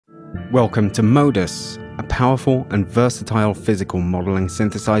Welcome to Modus, a powerful and versatile physical modeling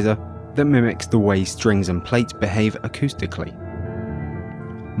synthesizer that mimics the way strings and plates behave acoustically.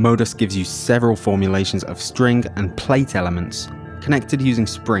 Modus gives you several formulations of string and plate elements connected using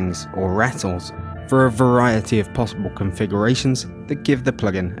springs or rattles for a variety of possible configurations that give the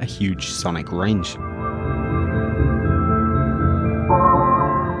plugin a huge sonic range.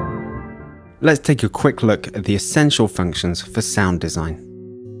 Let's take a quick look at the essential functions for sound design.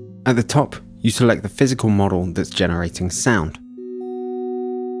 At the top, you select the physical model that's generating sound.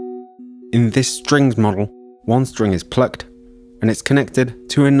 In this strings model, one string is plucked and it's connected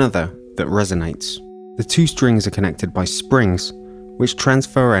to another that resonates. The two strings are connected by springs, which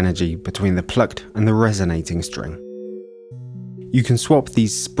transfer energy between the plucked and the resonating string. You can swap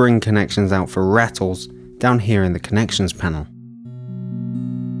these spring connections out for rattles down here in the connections panel.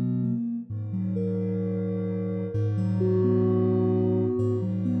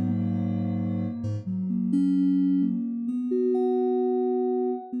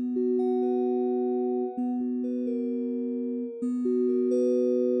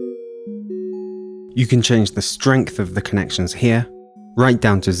 You can change the strength of the connections here, right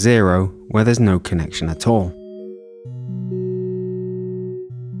down to 0 where there's no connection at all.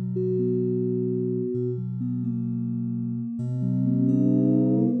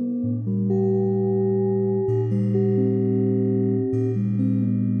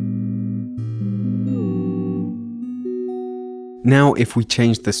 Now if we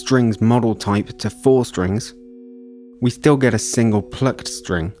change the strings model type to 4 strings, we still get a single plucked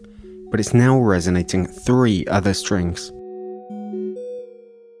string, but it's now resonating 3 other strings.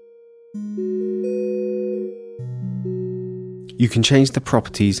 You can change the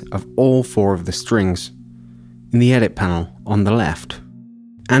properties of all 4 of the strings in the edit panel on the left.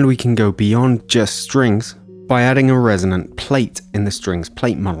 And we can go beyond just strings by adding a resonant plate in the strings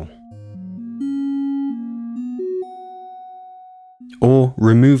plate model. Or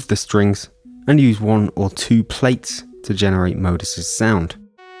remove the strings and use 1 or 2 plates to generate Modus's sound.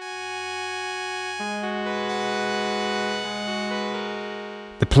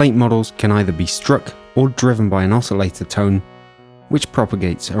 The plate models can either be struck or driven by an oscillator tone, which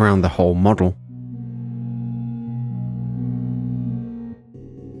propagates around the whole model.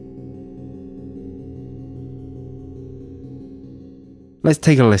 Let's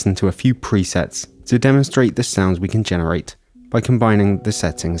take a listen to a few presets to demonstrate the sounds we can generate by combining the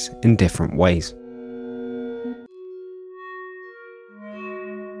settings in different ways.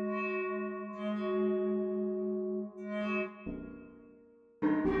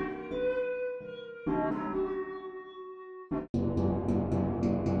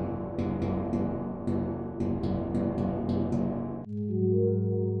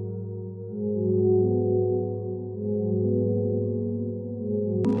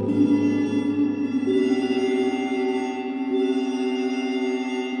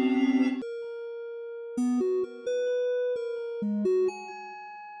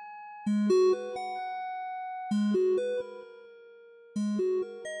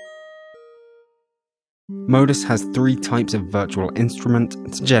 Modus has 3 types of virtual instrument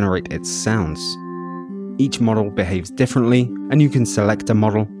to generate its sounds. Each model behaves differently, and you can select a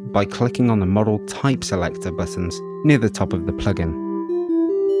model by clicking on the model type selector buttons near the top of the plugin.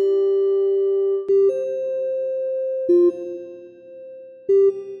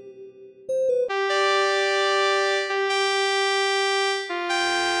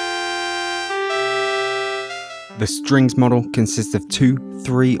 The strings model consists of 2,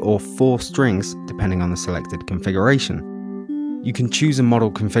 3 or 4 strings depending on the selected configuration. You can choose a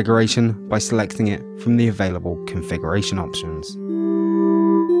model configuration by selecting it from the available configuration options.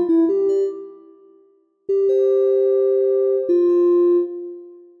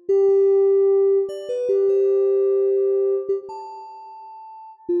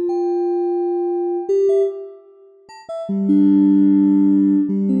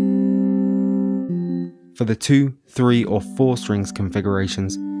 For the 2, 3 or 4 strings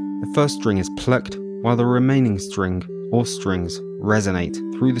configurations, the first string is plucked while the remaining string or strings resonate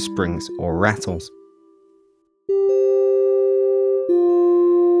through the springs or rattles.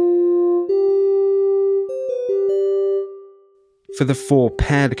 For the 4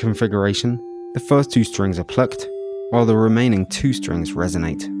 paired configuration, the first 2 strings are plucked while the remaining 2 strings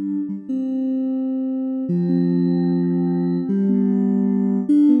resonate.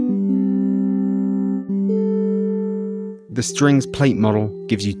 The strings plate model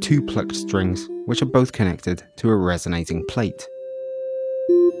gives you 2 plucked strings, which are both connected to a resonating plate.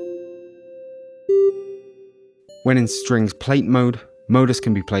 When in strings plate mode, Modus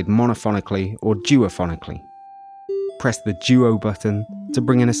can be played monophonically or duophonically. Press the duo button to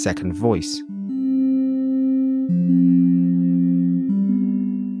bring in a second voice.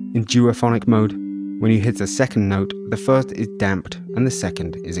 In duophonic mode, when you hit a second note, the first is damped and the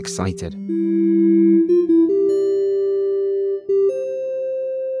second is excited.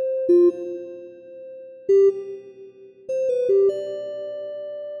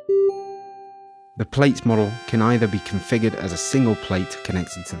 The plates model can either be configured as a single plate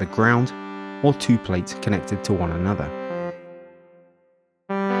connected to the ground, or two plates connected to one another.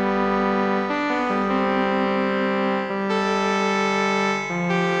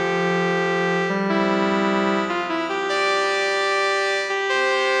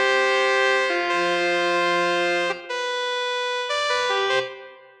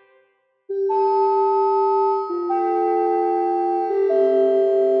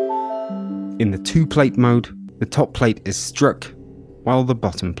 In the two-plate mode, the top plate is struck, while the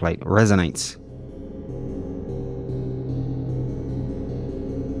bottom plate resonates.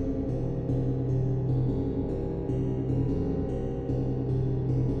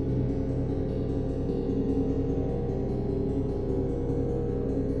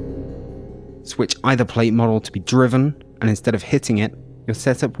 Switch either plate model to be driven, and instead of hitting it, your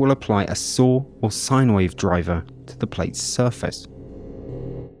setup will apply a saw or sine wave driver to the plate's surface.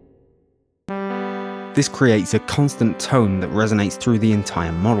 This creates a constant tone that resonates through the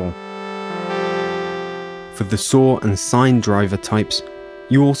entire model. For the saw and sine driver types,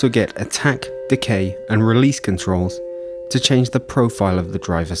 you also get attack, decay, and release controls to change the profile of the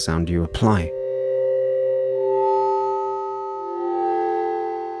driver sound you apply.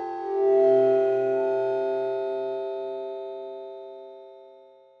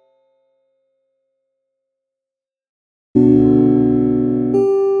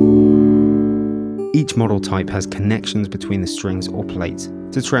 Each model type has connections between the strings or plates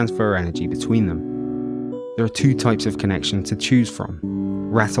to transfer energy between them. There are two types of connection to choose from: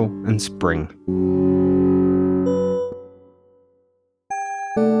 rattle and spring.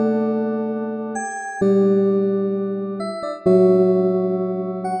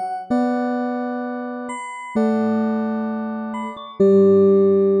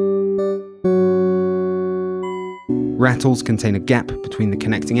 Rattles contain a gap between the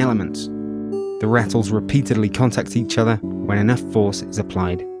connecting elements. The rattles repeatedly contact each other when enough force is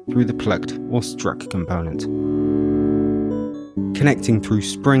applied through the plucked or struck component. Connecting through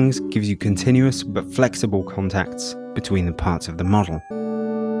springs gives you continuous but flexible contacts between the parts of the model.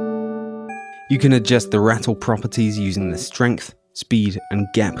 You can adjust the rattle properties using the strength, speed, and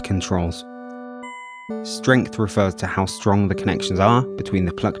gap controls. Strength refers to how strong the connections are between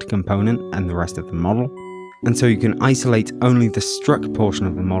the plucked component and the rest of the model, and so you can isolate only the struck portion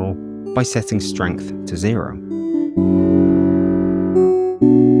of the model by setting strength to 0.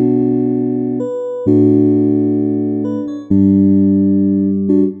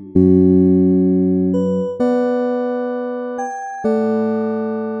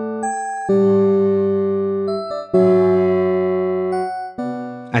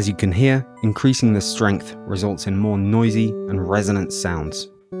 As you can hear, increasing the strength results in more noisy and resonant sounds,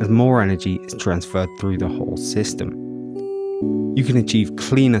 as more energy is transferred through the whole system. You can achieve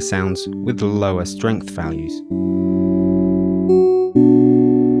cleaner sounds with lower strength values.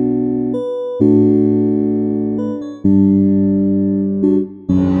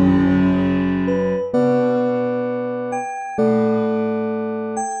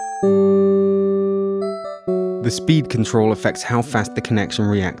 The speed control affects how fast the connection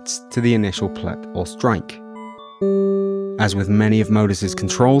reacts to the initial pluck or strike. As with many of Modus's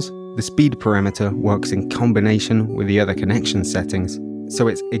controls, the speed parameter works in combination with the other connection settings, so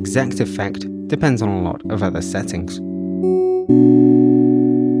its exact effect depends on a lot of other settings.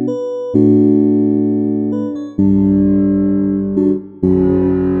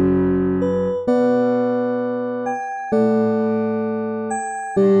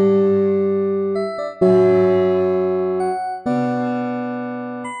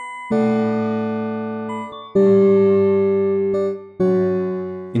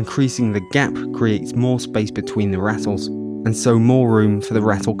 Increasing the gap creates more space between the rattles, and so more room for the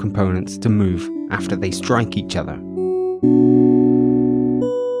rattle components to move after they strike each other.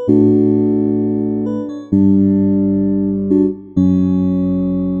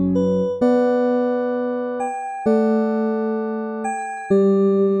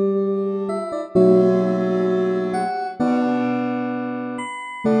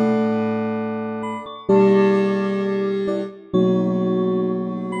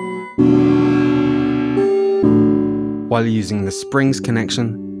 While using the springs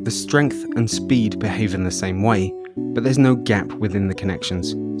connection, the strength and speed behave in the same way, but there's no gap within the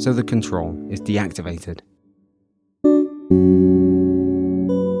connections, so the control is deactivated.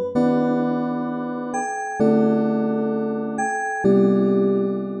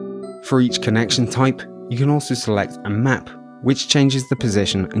 For each connection type, you can also select a map, which changes the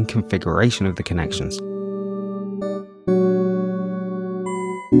position and configuration of the connections.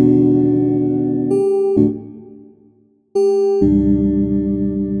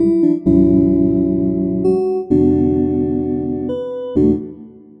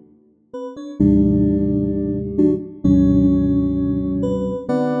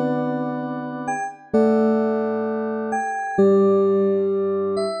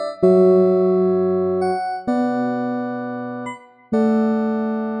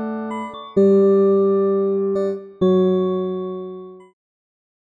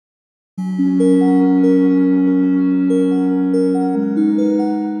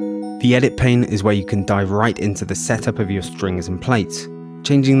 The edit pane is where you can dive right into the setup of your strings and plates,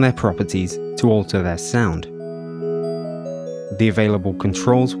 changing their properties to alter their sound. The available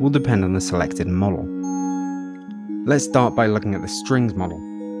controls will depend on the selected model. Let's start by looking at the strings model.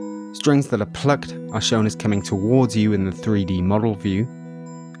 Strings that are plucked are shown as coming towards you in the 3D model view,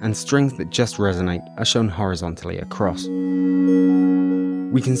 and strings that just resonate are shown horizontally across.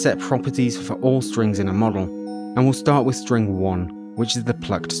 We can set properties for all strings in a model, and we'll start with string 1, which is the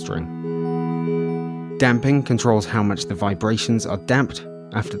plucked string. Damping controls how much the vibrations are damped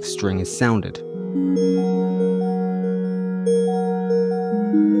after the string is sounded.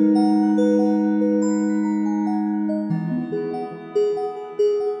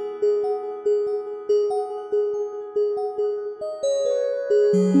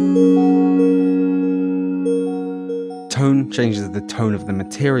 Tone changes the tone of the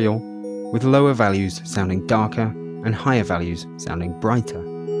material, with lower values sounding darker and higher values sounding brighter.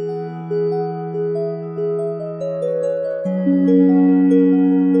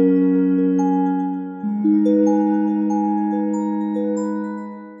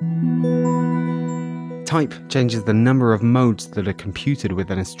 Type changes the number of modes that are computed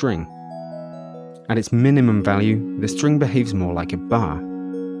within a string. At its minimum value, the string behaves more like a bar.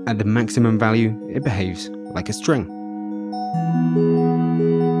 At the maximum value, it behaves like a string.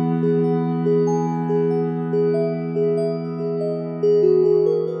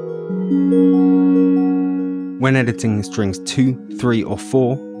 When editing strings 2, 3 or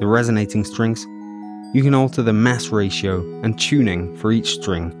 4, the resonating strings, you can alter the mass ratio and tuning for each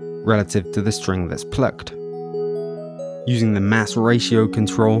string relative to the string that's plucked. Using the mass ratio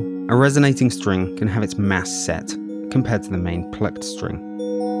control, a resonating string can have its mass set compared to the main plucked string.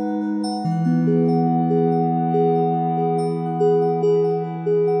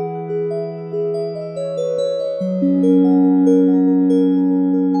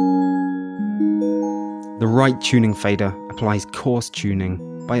 The right tuning fader applies coarse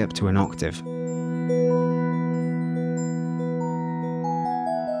tuning by up to an octave.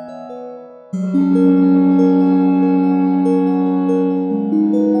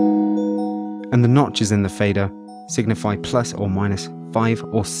 And the notches in the fader signify plus or minus 5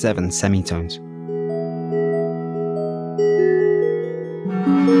 or 7 semitones.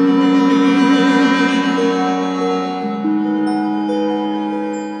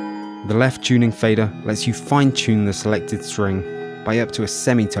 The left tuning fader lets you fine-tune the selected string by up to a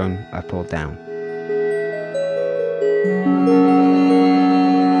semitone up or down.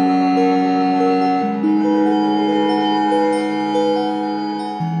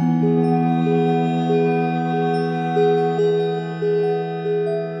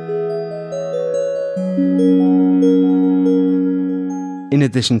 In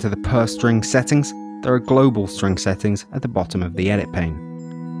addition to the per string settings, there are global string settings at the bottom of the edit pane.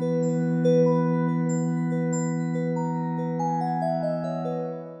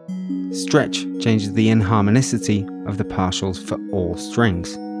 Stretch changes the inharmonicity of the partials for all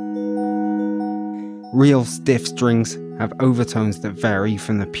strings. Real stiff strings have overtones that vary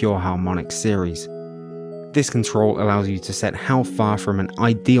from the pure harmonic series. This control allows you to set how far from an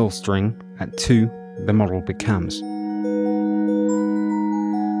ideal string, at 2, the model becomes.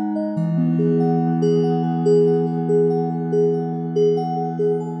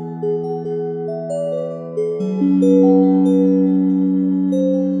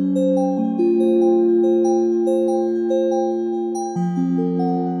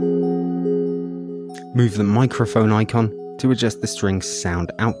 Move the microphone icon to adjust the string's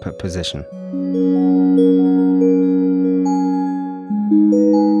sound output position.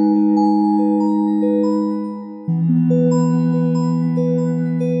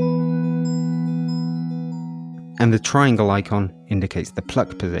 And the triangle icon indicates the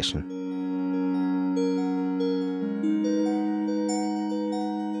pluck position.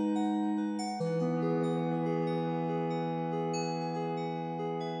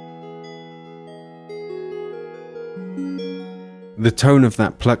 The tone of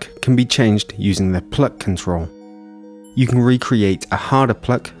that pluck can be changed using the pluck control. You can recreate a harder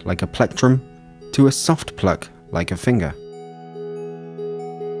pluck, like a plectrum, to a soft pluck, like a finger.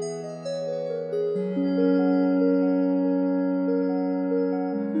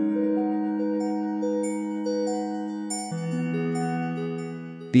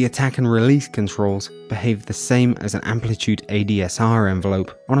 The attack and release controls behave the same as an amplitude ADSR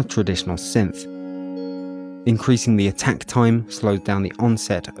envelope on a traditional synth. Increasing the attack time slows down the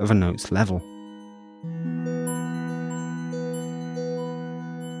onset of a note's level.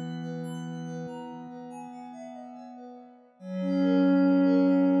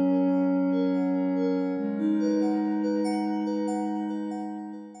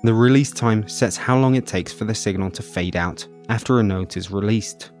 The release time sets how long it takes for the signal to fade out after a note is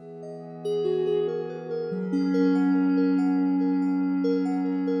released.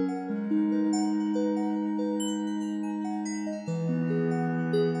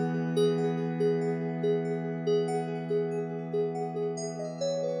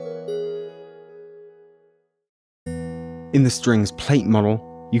 In the strings plate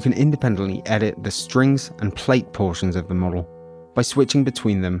model, you can independently edit the strings and plate portions of the model by switching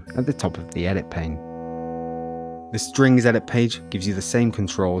between them at the top of the edit pane. The strings edit page gives you the same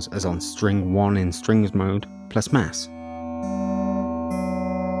controls as on string 1 in strings mode plus mass.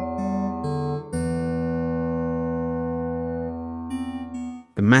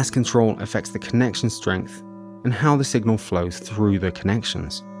 The mass control affects the connection strength and how the signal flows through the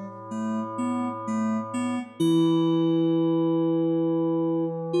connections.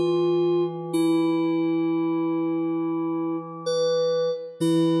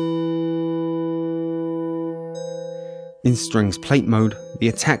 In strings plate mode, the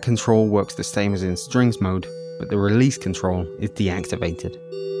attack control works the same as in strings mode, but the release control is deactivated.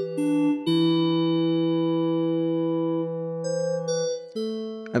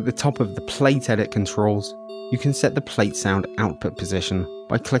 At the top of the plate edit controls, you can set the plate sound output position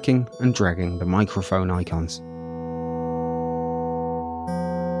by clicking and dragging the microphone icons.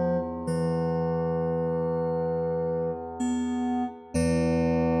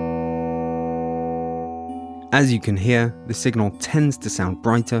 As you can hear, the signal tends to sound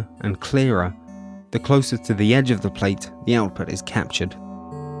brighter and clearer the closer to the edge of the plate the output is captured.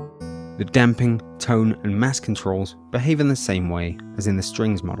 The damping, tone and mass controls behave in the same way as in the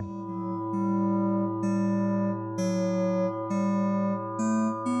strings model.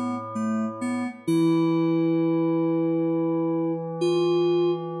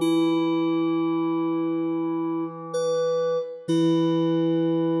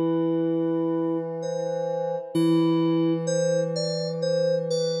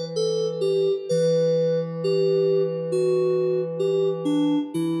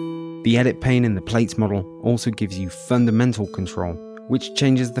 The edit pane in the plates model also gives you fundamental control, which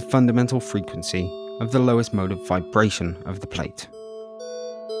changes the fundamental frequency of the lowest mode of vibration of the plate.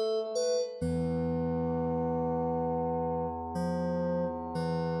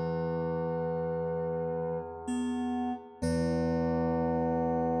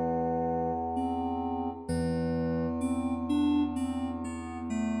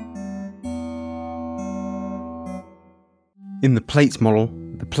 In the plates model,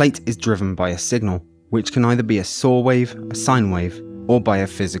 the plate is driven by a signal, which can either be a saw wave, a sine wave, or by a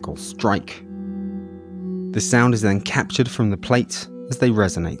physical strike. The sound is then captured from the plates as they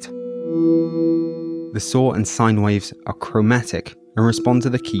resonate. The saw and sine waves are chromatic and respond to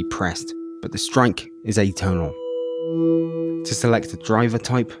the key pressed, but the strike is atonal. To select a driver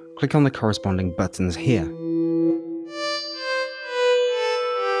type, click on the corresponding buttons here.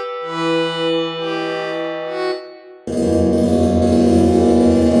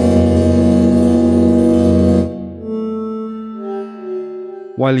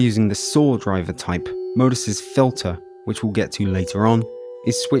 While using the saw driver type, Modus's filter, which we'll get to later on,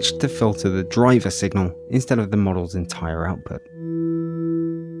 is switched to filter the driver signal instead of the model's entire output.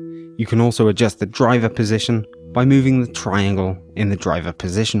 You can also adjust the driver position by moving the triangle in the driver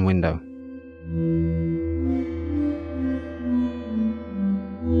position window.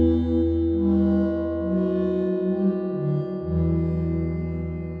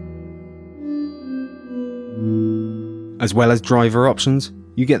 As well as driver options,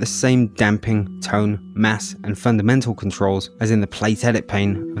 you get the same damping, tone, mass and fundamental controls as in the plate edit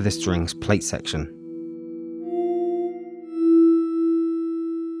pane of the strings plate section.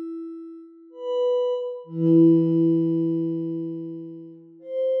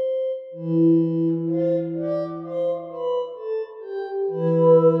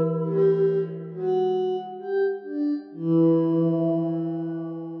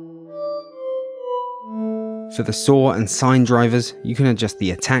 For the saw and sine drivers, you can adjust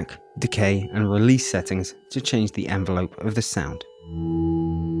the attack, decay, and release settings to change the envelope of the sound.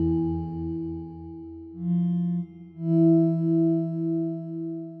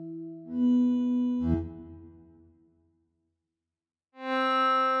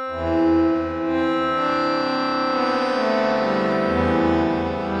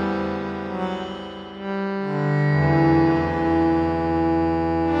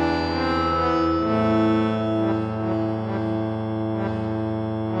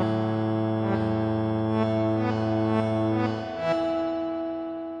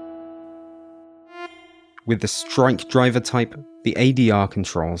 With the strike driver type, the ADR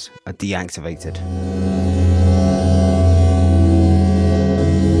controls are deactivated.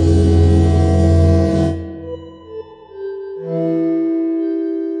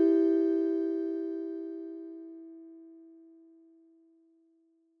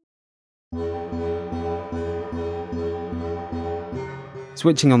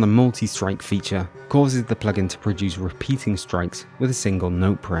 Switching on the multi-strike feature causes the plugin to produce repeating strikes with a single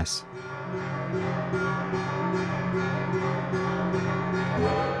note press.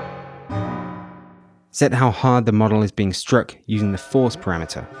 Set how hard the model is being struck using the force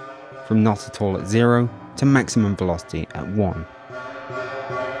parameter, from not at all at 0 to maximum velocity at 1.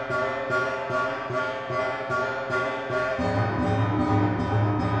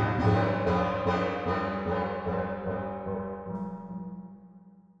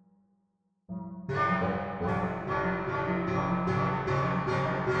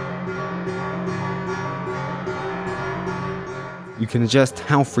 You can adjust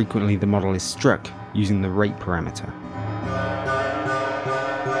how frequently the model is struck using the rate parameter.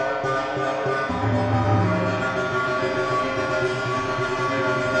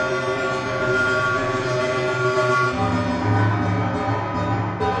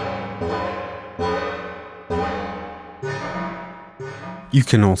 You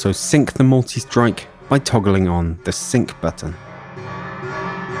can also sync the multi-strike by toggling on the sync button.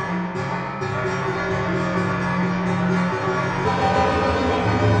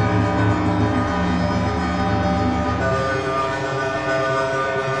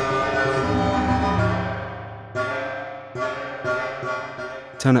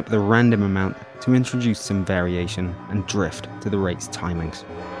 Turn up the random amount to introduce some variation and drift to the rate's timings.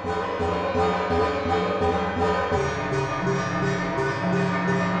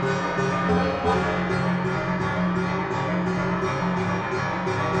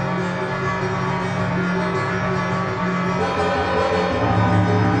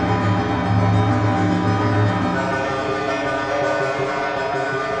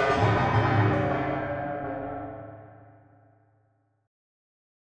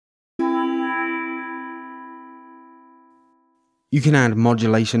 You can add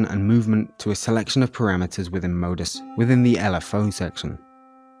modulation and movement to a selection of parameters within Modus within the LFO section.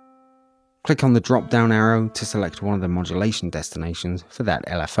 Click on the drop-down arrow to select one of the modulation destinations for that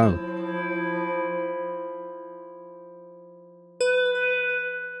LFO.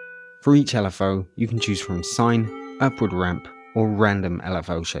 For each LFO, you can choose from sine, upward ramp, or random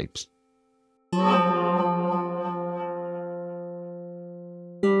LFO shapes.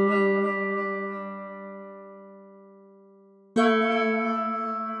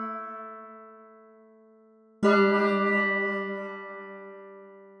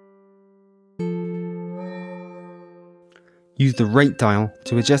 Use the rate dial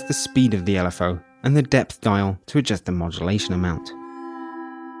to adjust the speed of the LFO and the depth dial to adjust the modulation amount.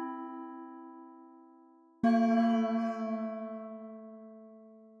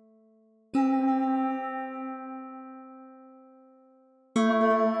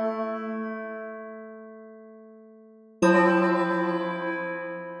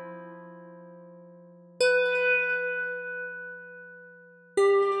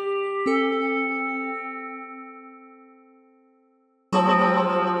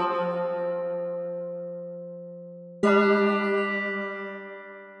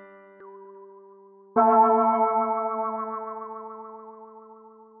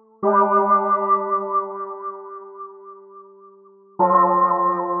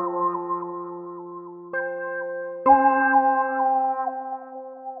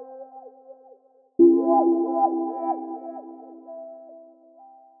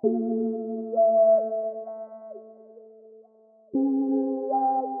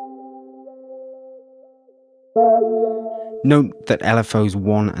 Note that LFOs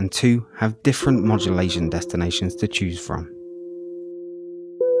 1 and 2 have different modulation destinations to choose from.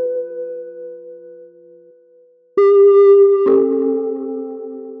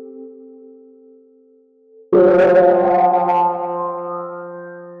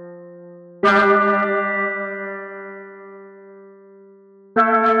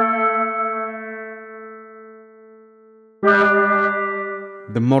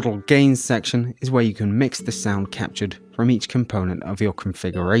 The model gains section is where you can mix the sound captured from each component of your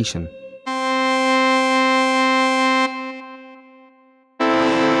configuration.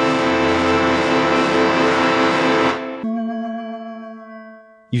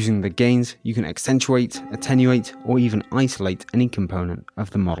 Using the gains, you can accentuate, attenuate, or even isolate any component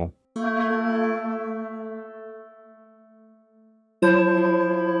of the model.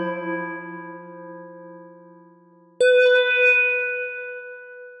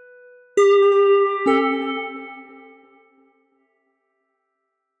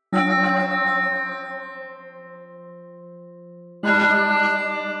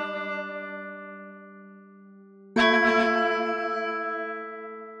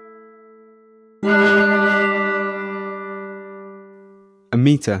 A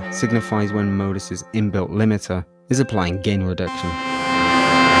meter signifies when Modus's inbuilt limiter is applying gain reduction.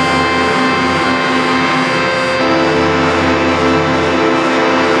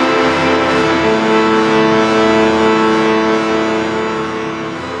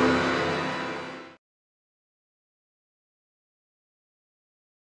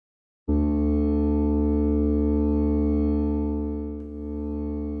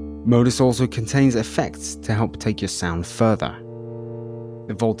 Modus also contains effects to help take your sound further.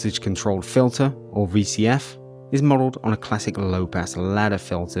 The voltage-controlled filter, or VCF, is modelled on a classic low-pass ladder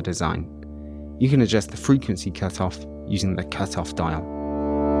filter design. You can adjust the frequency cutoff using the cutoff dial.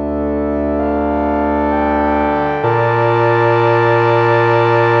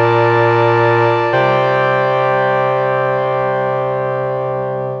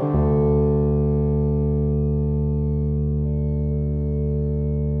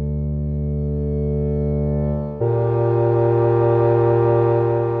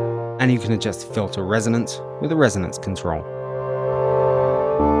 And you can adjust filter resonance with a resonance control.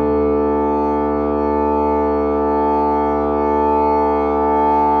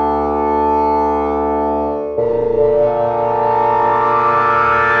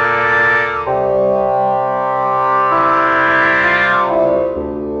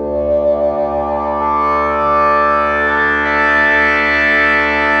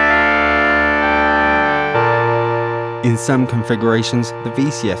 In some configurations, the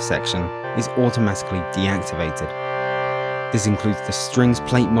VCF section is automatically deactivated. This includes the strings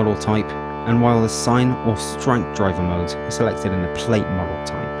plate model type, and while the sine or strike driver modes are selected in the plate model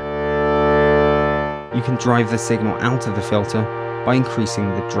type. You can drive the signal out of the filter by increasing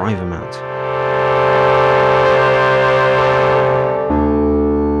the drive amount.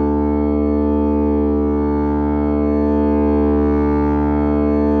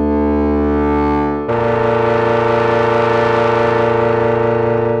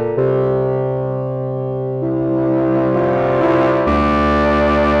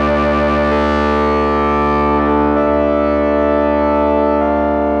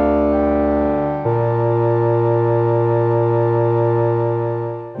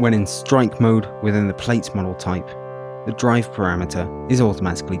 When in strike mode within the plates model type, the drive parameter is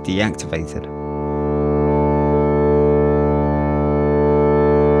automatically deactivated.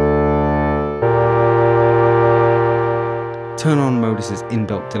 Turn on Modus's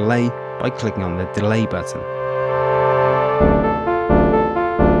inbuilt delay by clicking on the delay button.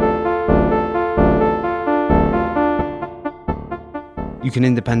 You can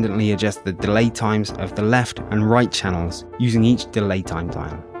independently adjust the delay times of the left and right channels using each delay time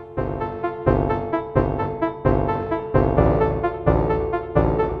dial.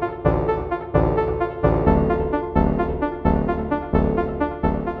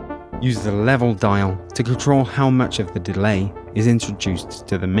 Use the level dial to control how much of the delay is introduced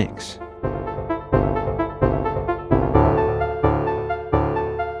to the mix.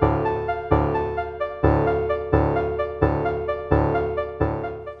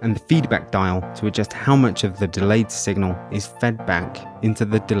 And the feedback dial to adjust how much of the delayed signal is fed back into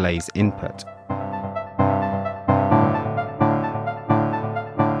the delay's input.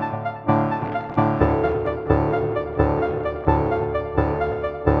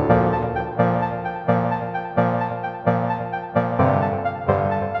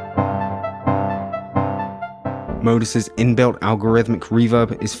 Modus's inbuilt algorithmic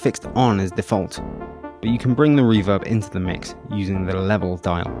reverb is fixed on as default, but you can bring the reverb into the mix using the level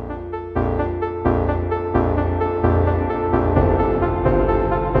dial.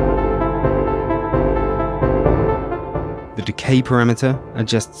 The decay parameter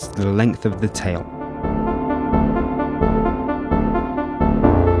adjusts the length of the tail.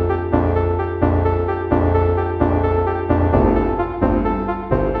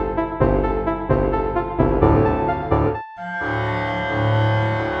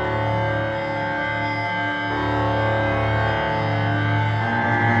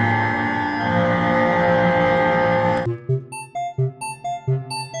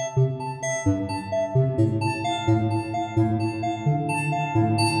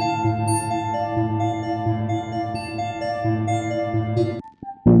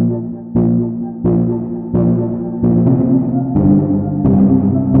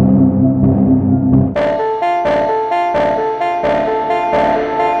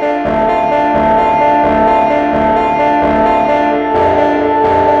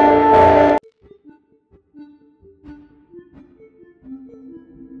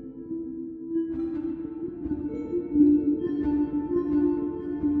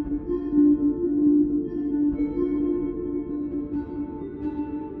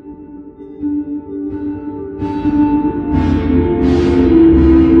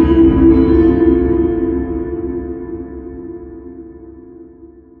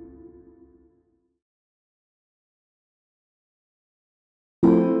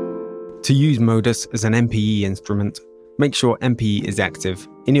 To use Modus as an MPE instrument, make sure MPE is active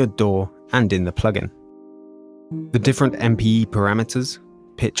in your DAW and in the plugin. The different MPE parameters,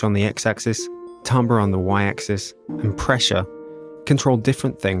 pitch on the x-axis, timbre on the y-axis, and pressure control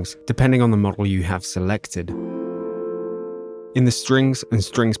different things depending on the model you have selected. In the strings and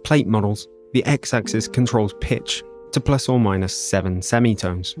strings plate models, the x-axis controls pitch to plus or minus 7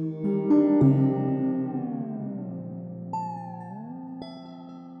 semitones.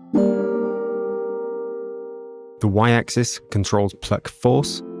 The y-axis controls pluck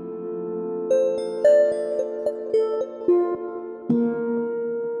force,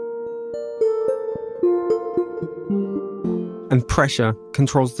 and pressure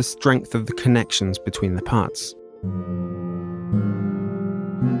controls the strength of the connections between the parts.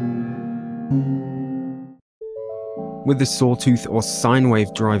 With the sawtooth or sine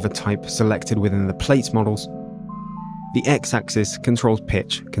wave driver type selected within the plates models, the x-axis controls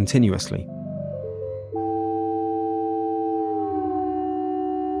pitch continuously.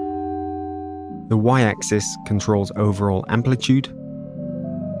 The y-axis controls overall amplitude,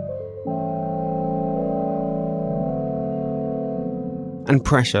 and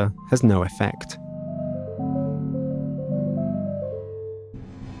pressure has no effect.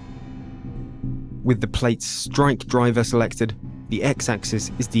 With the plate's strike driver selected, the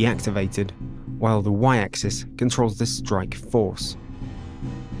x-axis is deactivated, while the y-axis controls the strike force.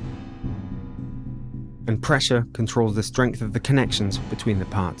 And pressure controls the strength of the connections between the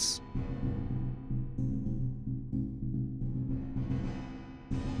parts.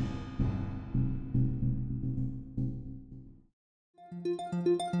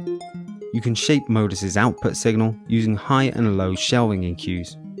 You can shape Modus's output signal using high and low shelving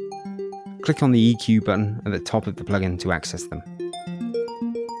EQs. Click on the EQ button at the top of the plugin to access them.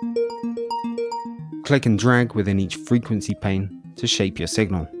 Click and drag within each frequency pane to shape your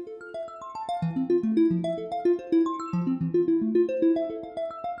signal.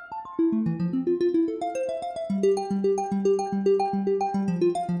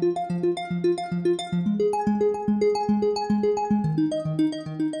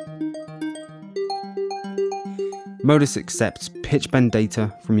 Modus accepts pitch bend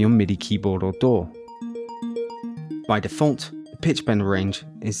data from your MIDI keyboard or DAW. By default, the pitch bend range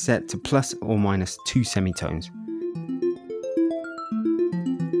is set to plus or minus 2 semitones.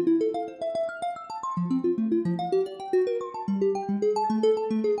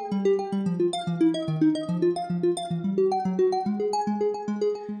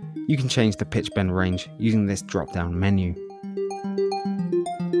 You can change the pitch bend range using this drop-down menu.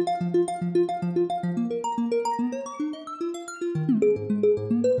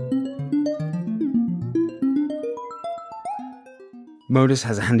 Modus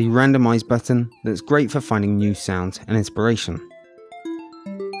has a handy randomize button that's great for finding new sounds and inspiration.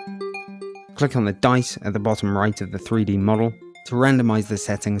 Click on the dice at the bottom right of the 3D model to randomize the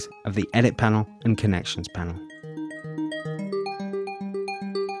settings of the edit panel and connections panel.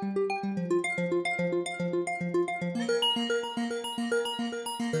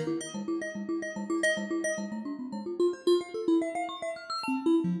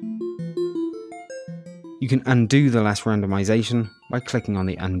 You can undo the last randomization by clicking on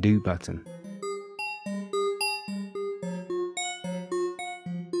the Undo button.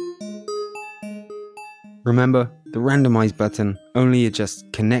 Remember, the Randomize button only adjusts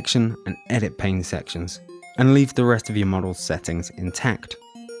connection and edit pane sections, and leaves the rest of your model's settings intact.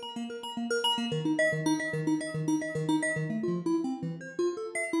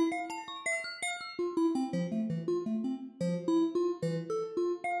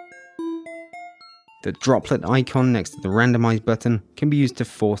 The droplet icon next to the Randomize button can be used to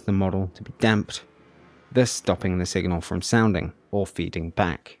force the model to be damped, thus stopping the signal from sounding or feeding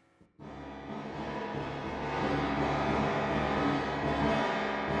back.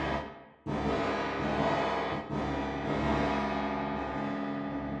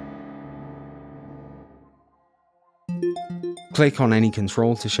 Click on any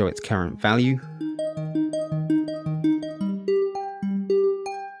control to show its current value.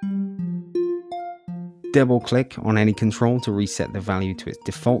 Double-click on any control to reset the value to its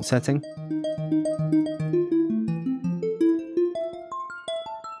default setting.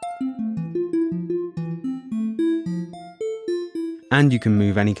 And you can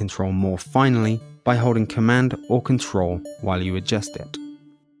move any control more finely by holding Command or Control while you adjust it.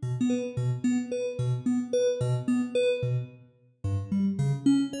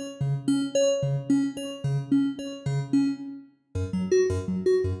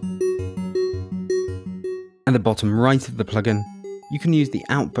 At the bottom right of the plugin, you can use the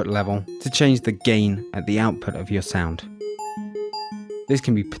output level to change the gain at the output of your sound. This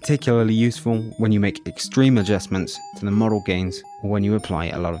can be particularly useful when you make extreme adjustments to the model gains or when you apply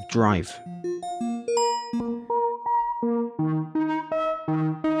a lot of drive.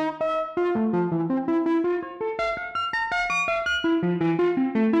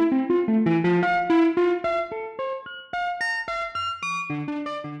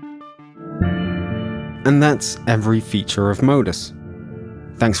 And that's every feature of Modus.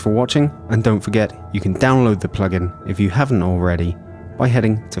 Thanks for watching, and don't forget you can download the plugin if you haven't already by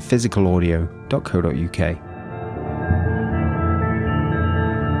heading to physicalaudio.co.uk.